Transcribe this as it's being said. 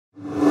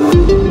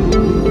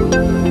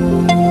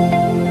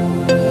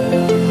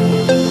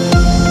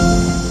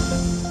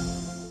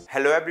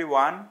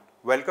everyone,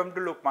 welcome to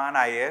Lukmaan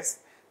IAS.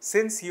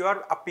 Since you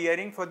are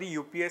appearing for the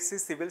UPSC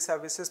Civil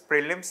Services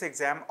Prelims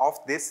exam of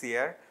this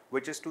year,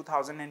 which is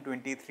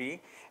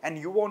 2023, and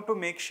you want to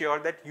make sure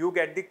that you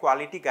get the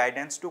quality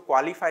guidance to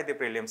qualify the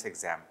prelims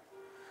exam.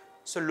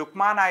 So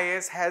Lukmaan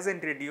IAS has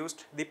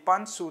introduced the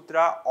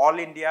PANCHSUTRA All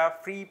India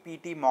Free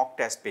PT Mock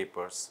Test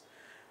Papers.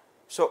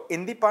 So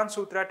in the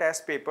PANCHSUTRA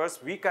test papers,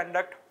 we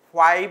conduct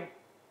 5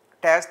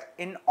 tests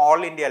in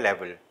all India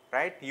level,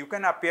 right? You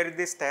can appear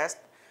this test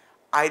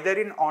either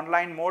in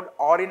online mode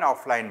or in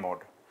offline mode.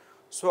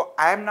 So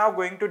I am now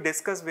going to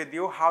discuss with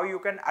you how you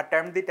can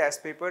attempt the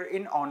test paper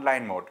in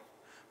online mode.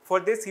 For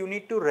this, you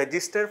need to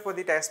register for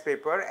the test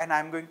paper, and I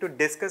am going to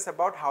discuss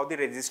about how the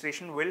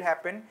registration will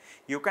happen.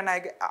 You can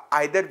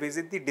either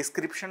visit the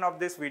description of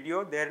this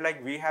video, there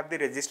like we have the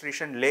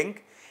registration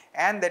link,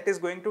 and that is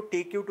going to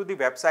take you to the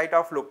website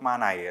of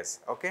Lukmaan IAS,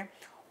 okay?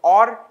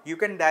 Or you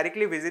can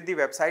directly visit the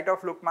website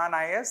of Lukmaan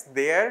IAS.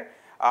 There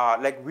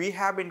like we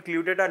have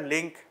included a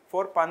link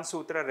for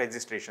PANCHSUTRA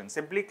registration.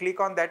 Simply click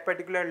on that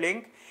particular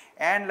link,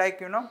 and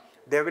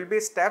there will be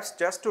steps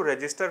just to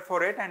register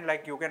for it, and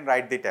you can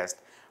write the test.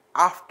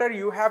 After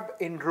you have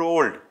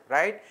enrolled,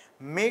 right,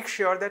 make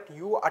sure that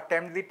you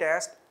attempt the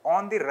test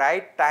on the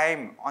right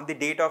time on the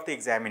date of the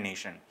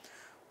examination.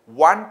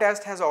 1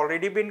 test has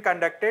already been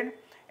conducted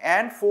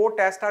and 4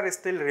 tests are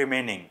still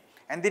remaining,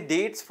 and the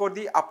dates for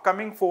the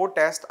upcoming 4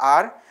 tests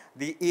are: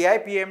 the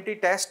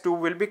AIPMT test 2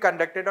 will be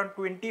conducted on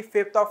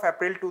 25th of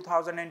April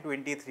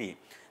 2023.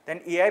 Then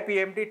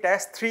AIPMT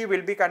test 3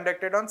 will be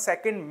conducted on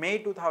 2nd May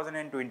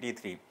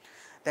 2023.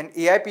 Then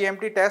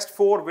AIPMT test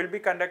 4 will be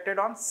conducted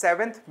on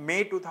 7th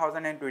May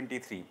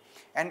 2023.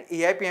 And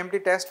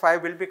AIPMT test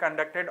 5 will be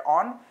conducted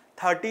on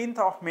 13th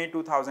of May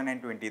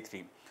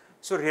 2023.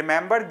 So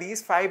remember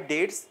these 5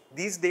 dates.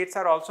 These dates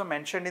are also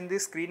mentioned in the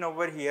screen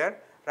over here,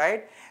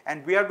 right?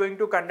 And we are going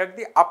to conduct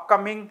the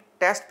upcoming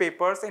test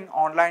papers in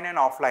online and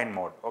offline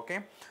mode, okay?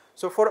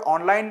 So for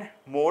online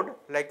mode,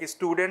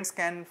 students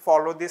can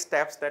follow the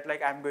steps that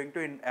I am going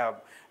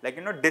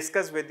to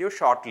discuss with you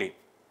shortly.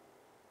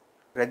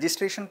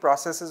 Registration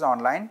process is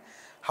online.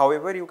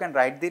 However, you can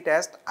write the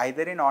test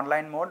either in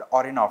online mode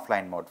or in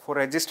offline mode. For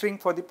registering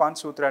for the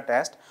PANCHSUTRA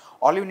test,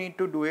 all you need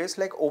to do is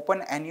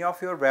open any of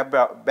your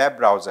web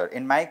browser.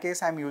 In my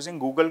case, I am using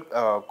Google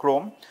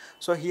Chrome.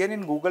 So here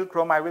in Google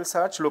Chrome, I will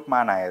search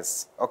Lukmaan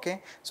IAS.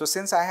 Okay. So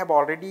since I have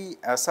already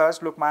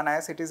searched Lukmaan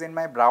IAS, it is in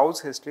my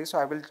browse history. So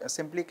I will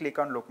simply click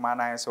on Lukmaan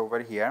IAS over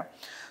here.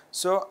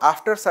 So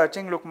after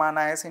searching Lukmaan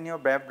IAS in your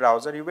web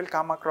browser, you will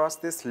come across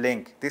this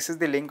link. This is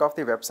the link of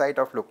the website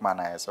of Lukmaan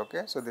IAS.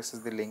 Okay. So this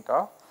is the link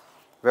of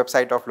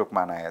website of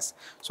Lukmaan IAS.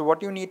 So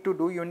what you need to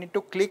do, you need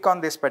to click on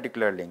this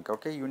particular link,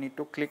 okay? You need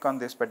to click on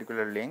this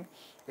particular link.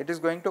 It is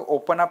going to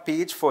open a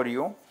page for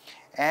you,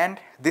 and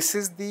this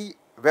is the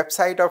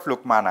website of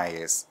Lukmaan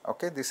IAS,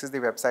 okay? This is the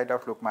website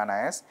of Lukmaan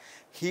IAS.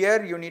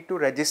 Here you need to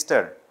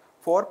register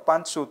for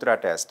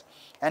PANCHSUTRA test,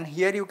 and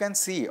here you can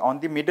see on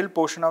the middle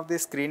portion of the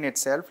screen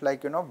itself,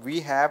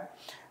 we have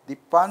the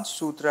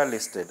PANCHSUTRA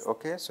listed,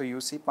 okay? So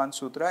you see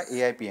PANCHSUTRA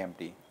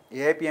AIPMT.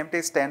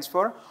 AIPMT stands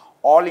for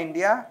All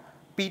India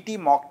PT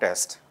mock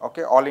test,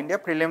 okay, All India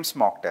Prelims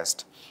mock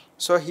test.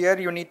 So here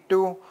you need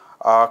to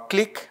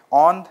click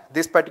on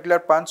this particular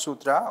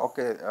PANCHSUTRA,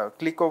 okay,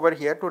 click over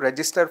here to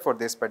register for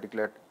this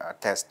particular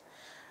test.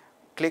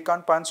 Click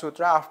on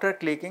PANCHSUTRA. After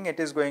clicking,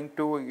 it is going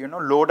to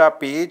load a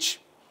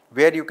page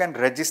where you can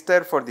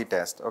register for the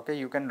test, okay?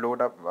 You can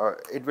load up,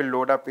 it will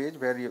load a page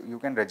where you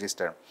can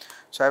register.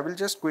 So I will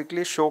just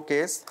quickly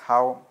showcase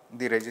how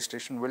the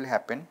registration will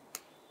happen.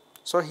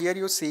 So here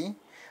you see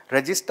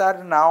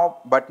register now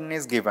button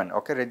is given,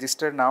 okay?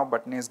 Register now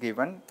button is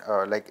given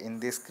in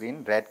this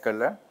screen, red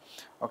color,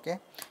 okay?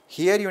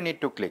 Here you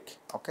need to click,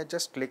 okay?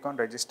 Just click on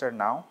register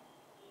now,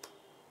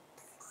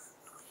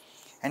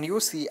 and you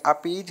see a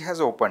page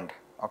has opened,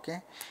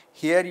 okay?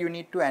 Here you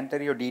need to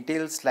enter your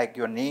details like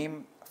your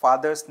name,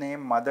 father's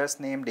name, mother's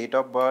name, date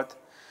of birth,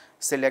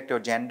 select your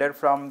gender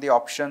from the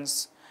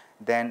options,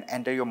 then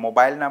enter your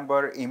mobile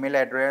number, email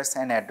address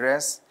and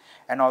address,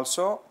 and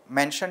also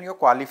mention your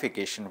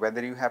qualification,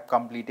 whether you have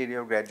completed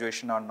your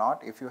graduation or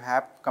not. If you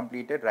have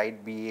completed,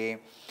 write BA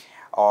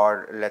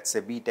or let's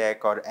say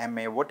BTech or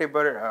MA,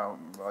 whatever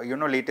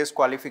latest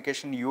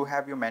qualification you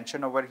have, you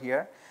mention over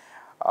here.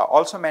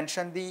 Also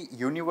mention the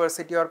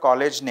university or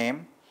college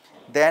name.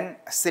 Then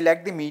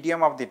select the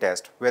medium of the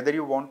test, whether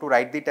you want to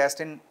write the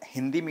test in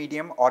Hindi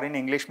medium or in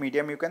English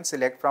medium, you can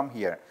select from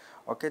here,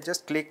 okay?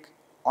 Just click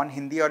on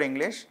Hindi or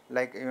English,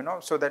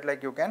 so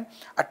that you can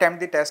attempt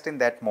the test in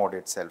that mode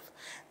itself.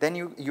 Then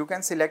you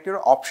can select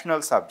your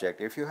optional subject.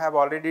 If you have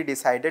already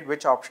decided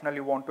which optional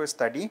you want to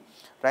study,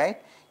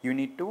 right, you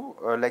need to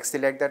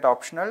select that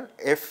optional.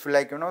 If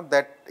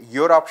that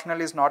your optional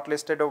is not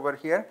listed over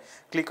here,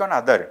 click on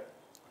other,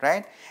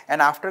 right?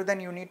 And after then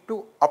you need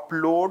to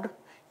upload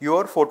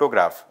your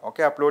photograph,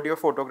 okay? Upload your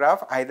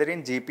photograph either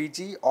in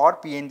JPG or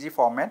PNG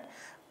format.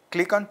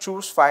 click on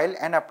choose file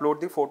and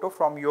upload the photo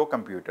from your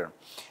computer.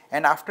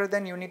 And after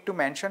then you need to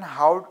mention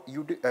how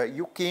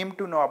you came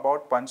to know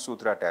about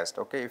Panchsutra test.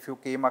 Okay, if you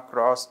came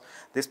across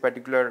this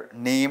particular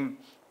name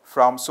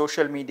from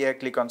social media,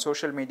 click on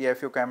social media.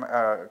 If you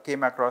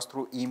came across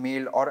through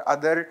email or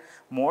other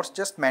modes,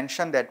 just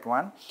mention that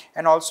one.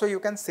 And also you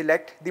can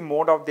select the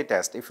mode of the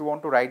test. If you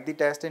want to write the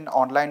test in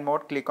online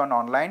mode, click on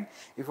online.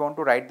 If you want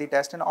to write the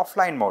test in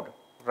offline mode,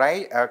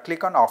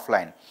 click on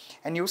offline.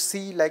 And you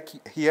see,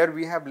 like here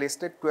we have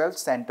listed 12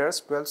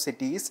 centers, 12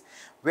 cities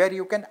where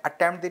you can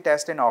attempt the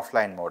test in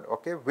offline mode.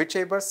 Okay,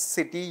 whichever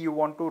city you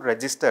want to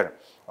register,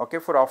 okay,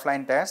 for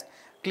offline test,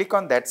 click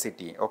on that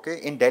city. Okay,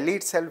 in Delhi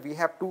itself we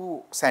have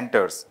 2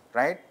 centers,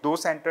 right?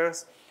 Those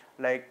centers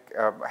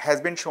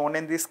has been shown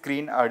in the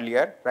screen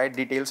earlier, right?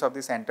 Details of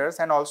the centers.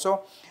 And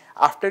also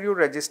after you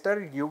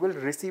register, you will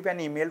receive an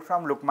email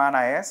from Lukmaan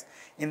IAS.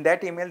 In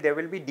that email there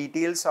will be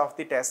details of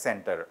the test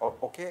center,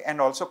 okay, and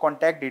also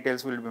contact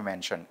details will be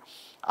mentioned.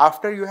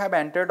 After you have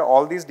entered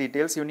all these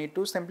details, you need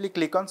to simply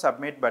click on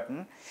submit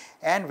button,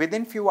 and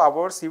within few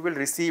hours you will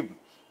receive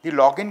the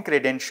login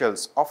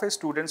credentials of a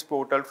student's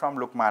portal from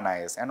Lukmaan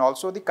IAS and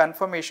also the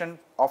confirmation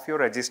of your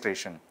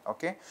registration.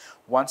 Okay,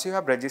 once you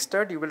have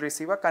registered, you will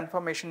receive a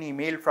confirmation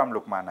email from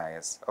Lukmaan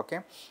IAS. Okay,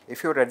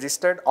 if you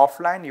registered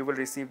offline, you will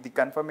receive the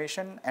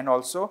confirmation and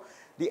also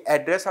the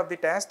address of the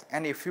test.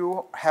 And if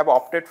you have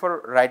opted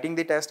for writing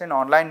the test in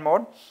online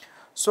mode,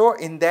 so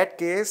in that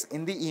case,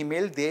 in the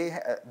email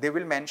they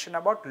will mention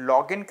about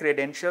login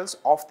credentials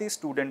of the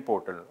student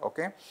portal.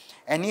 Okay,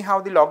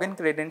 anyhow the login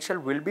credential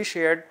will be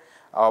shared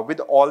with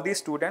all the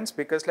students,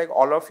 because like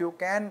all of you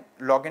can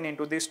log in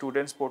into the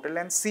students portal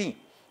and see,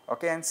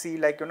 okay, and see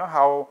like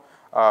how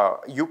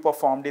you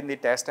performed in the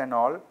test and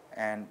all.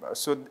 And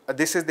so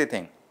this is the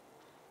thing.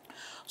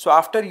 So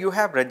after you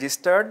have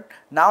registered,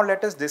 now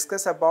let us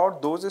discuss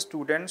about those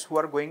students who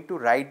are going to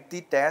write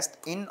the test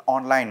in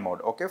online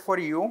mode. Okay, for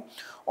you,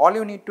 all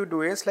you need to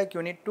do is like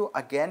you need to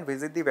again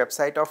visit the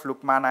website of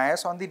Lukmaan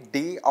IAS on the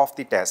day of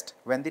the test,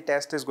 when the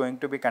test is going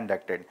to be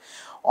conducted.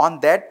 On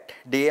that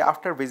day,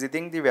 after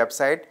visiting the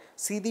website,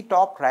 see the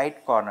top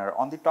right corner.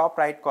 On the top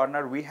right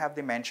corner, we have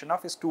the mention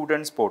of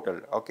students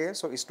portal. Okay,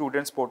 so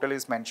students portal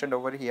is mentioned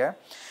over here.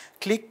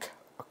 Click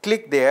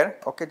there.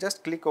 Okay,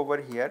 just click over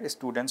here,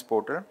 students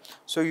portal.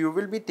 So you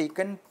will be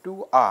taken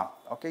to a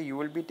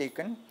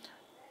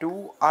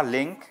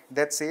link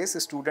that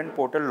says student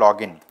portal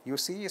login. You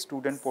see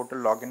student portal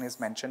login is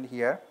mentioned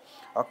here.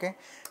 Okay,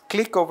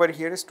 click over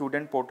here,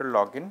 student portal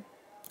login.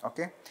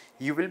 Okay,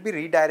 you will be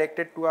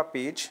redirected to a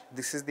page.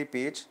 This is the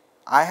page.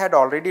 I had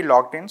already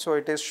logged in, so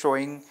it is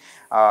showing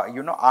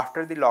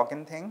after the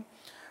login thing.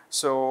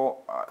 So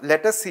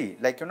let us see,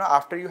 like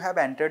after you have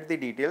entered the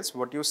details,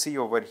 what you see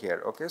over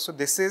here. Okay, so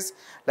this is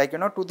like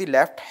to the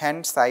left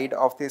hand side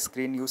of the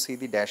screen, you see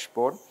the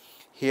dashboard.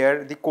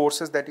 Here the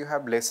courses that you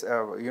have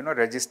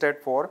registered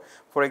for.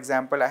 For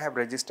example, I have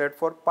registered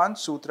for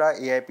PANCHSUTRA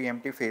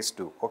AIPMT phase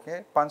 2.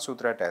 Okay,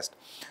 Panchsutra test.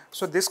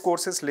 So this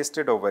course is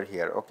listed over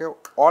here. Okay,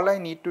 all I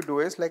need to do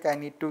is like I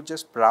need to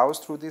just browse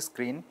through the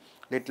screen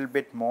little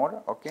bit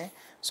more. Okay,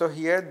 so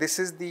here this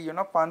is the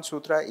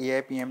Panchsutra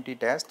AIPMT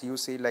test. You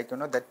see like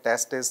that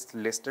test is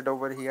listed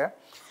over here.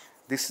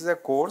 This is a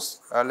course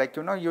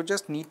you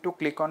just need to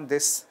click on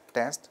this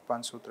test,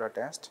 Panchsutra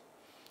test.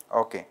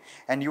 Okay,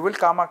 and you will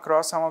come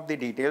across some of the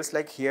details,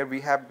 like here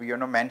we have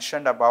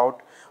mentioned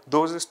about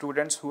those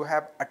students who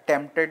have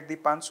attempted the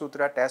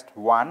Panchsutra test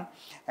 1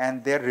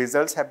 and their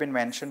results have been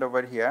mentioned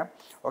over here.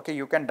 Okay,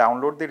 you can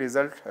download the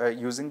result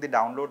using the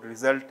download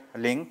result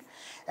link.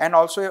 And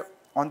also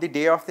on the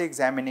day of the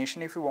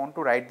examination, if you want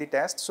to write the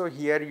test, so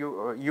here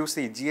you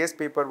see GS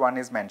paper 1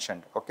 is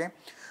mentioned. Okay,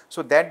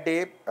 so that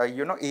day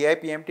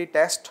AIPMT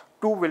test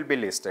 2 will be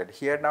listed.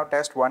 Here now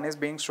test 1 is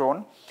being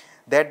shown.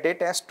 That day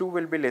test 2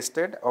 will be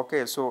listed.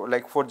 Okay, so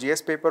like for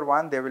GS paper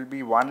 1 there will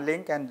be one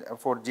link, and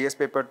for GS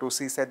paper 2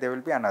 CSET there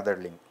will be another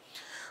link.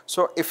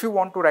 So if you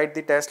want to write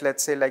the test,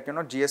 let's say like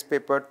GS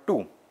paper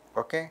 2,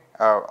 okay,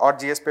 or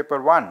GS paper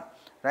 1,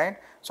 right?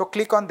 So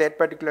click on that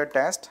particular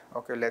test.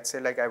 Okay, let's say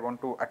like I want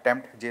to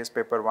attempt GS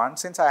paper 1.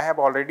 Since I have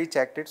already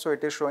checked it, so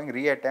it is showing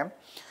reattempt.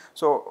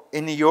 So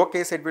in your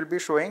case it will be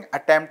showing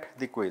attempt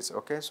the quiz.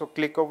 Okay, so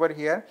click over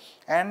here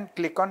and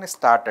click on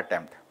start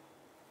attempt.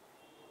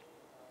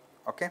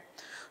 Okay,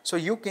 so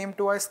you came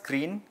to a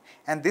screen,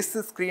 and this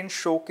screen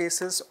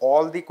showcases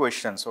all the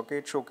questions. Okay,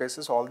 it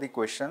showcases all the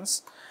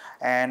questions,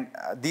 and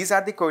these are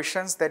the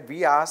questions that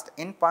we asked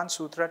in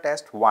Panchsutra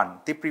test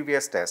 1, the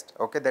previous test.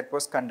 Okay, that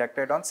was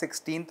conducted on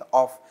 16th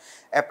of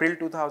April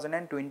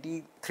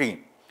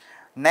 2023.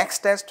 Next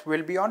test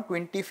will be on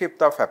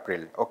 25th of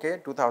April, okay,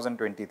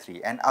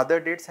 2023, and other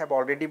dates have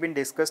already been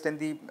discussed in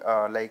the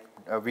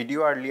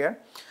video earlier.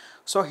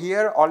 So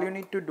here all you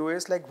need to do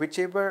is like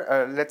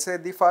whichever, let's say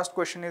the first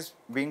question is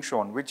being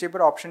shown,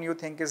 whichever option you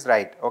think is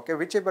right, okay,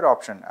 whichever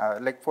option,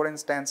 like for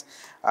instance,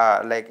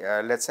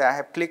 let's say I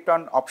have clicked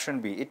on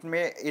option B, it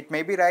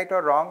may be right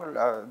or wrong,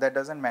 that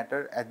doesn't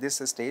matter at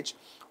this stage.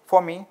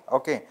 for me.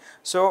 Okay,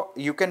 so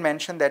you can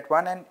mention that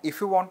one, and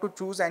if you want to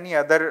choose any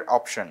other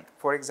option,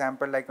 for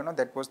example, like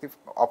that was the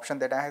option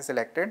that I have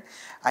selected,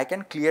 I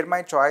can clear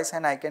my choice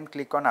and I can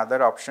click on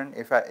other option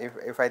if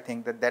I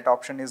think that that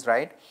option is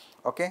right.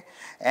 Okay,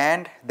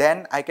 and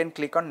then I can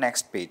click on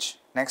next page.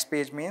 Next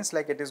page means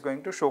like it is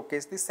going to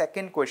showcase the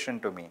second question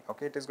to me.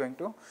 Okay, it is going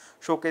to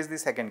showcase the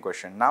second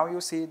question. Now you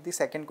see the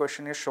second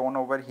question is shown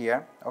over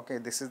here. Okay,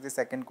 this is the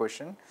second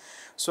question.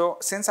 So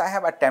since I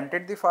have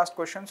attempted the first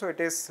question, so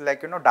it is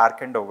like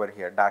darkened over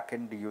here,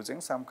 darkened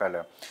using some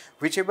color.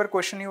 Whichever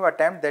question you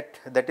attempt,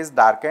 that is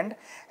darkened,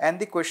 and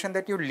the question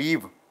that you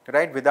leave,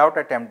 right, without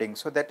attempting,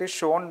 so that is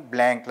shown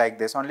blank like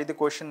this, only the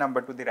question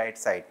number to the right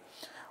side.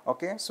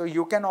 Okay, so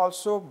you can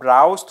also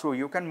browse through,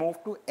 you can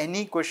move to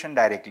any question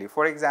directly.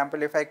 For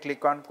example, if I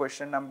click on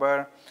question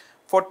number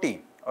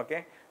 40,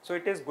 okay, so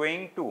it is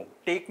going to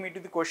take me to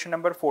the question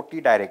number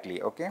 40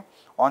 directly. Okay,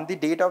 on the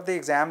date of the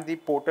exam, the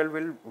portal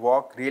will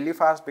work really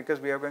fast because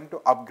we are going to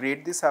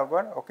upgrade the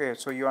server. Okay,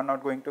 so you are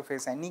not going to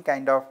face any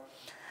kind of,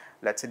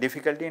 let's say,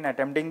 difficulty in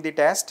attempting the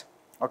test.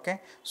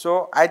 Okay,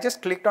 so I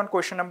just clicked on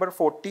question number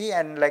 40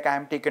 and like I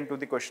am taken to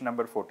the question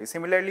number 40.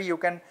 Similarly, you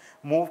can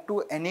move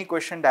to any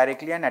question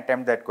directly and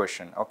attempt that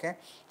question. Okay,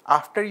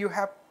 after you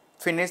have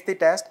finished the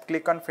test,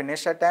 click on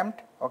finish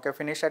attempt. Okay,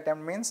 finish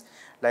attempt means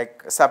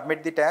like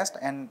submit the test,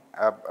 and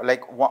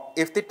like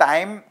if the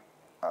time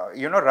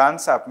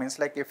runs up, means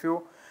like if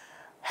you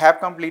have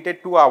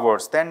completed 2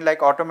 hours, then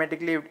like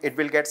automatically it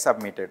will get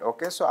submitted.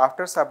 Okay, so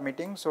after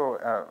submitting, so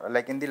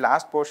like in the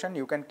last portion,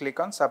 you can click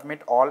on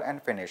submit all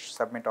and finish,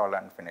 submit all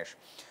and finish.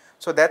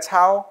 So that's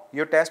how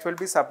your test will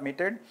be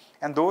submitted,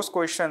 and those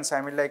questions,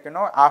 I mean, like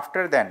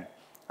after then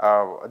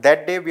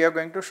that day we are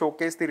going to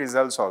showcase the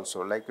results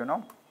also, like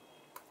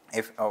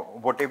if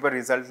whatever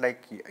result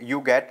like you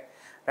get,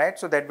 right,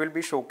 so that will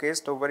be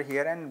showcased over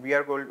here, and we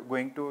are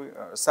going to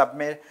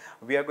submit,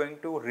 we are going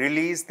to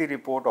release the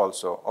report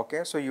also.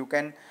 Okay, so you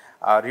can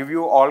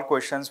review all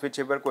questions,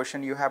 whichever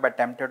question you have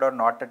attempted or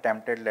not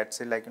attempted, let's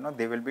say, like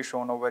they will be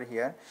shown over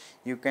here.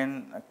 You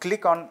can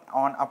click on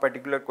a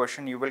particular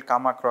question, you will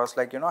come across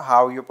like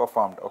how you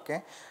performed.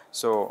 Okay,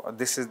 so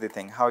this is the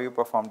thing, how you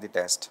perform the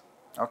test.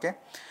 Okay,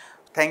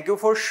 thank you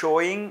for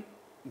showing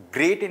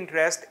great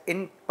interest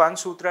in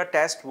Panchsutra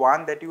test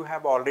 1 that you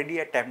have already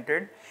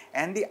attempted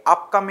and the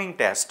upcoming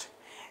test.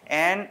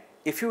 And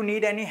if you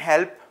need any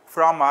help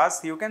from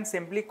us, you can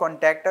simply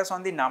contact us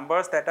on the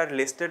numbers that are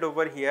listed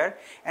over here,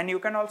 and you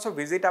can also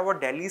visit our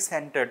Delhi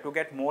center to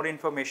get more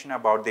information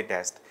about the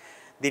test.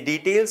 The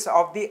details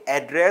of the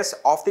address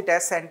of the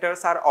test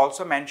centers are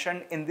also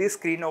mentioned in the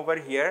screen over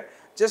here.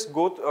 Just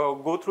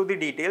go through the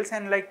details,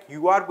 and like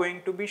you are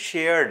going to be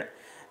shared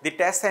the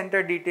test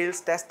center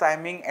details, test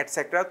timing,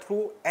 etc.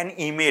 through an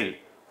email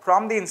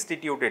from the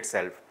institute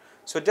itself.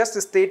 So just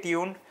stay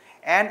tuned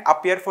and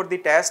appear for the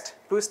test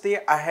to stay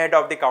ahead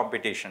of the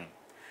competition.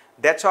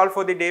 That's all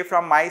for the day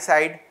from my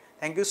side.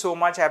 Thank you so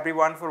much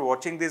everyone for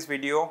watching this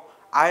video.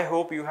 I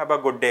hope you have a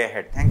good day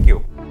ahead. Thank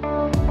you.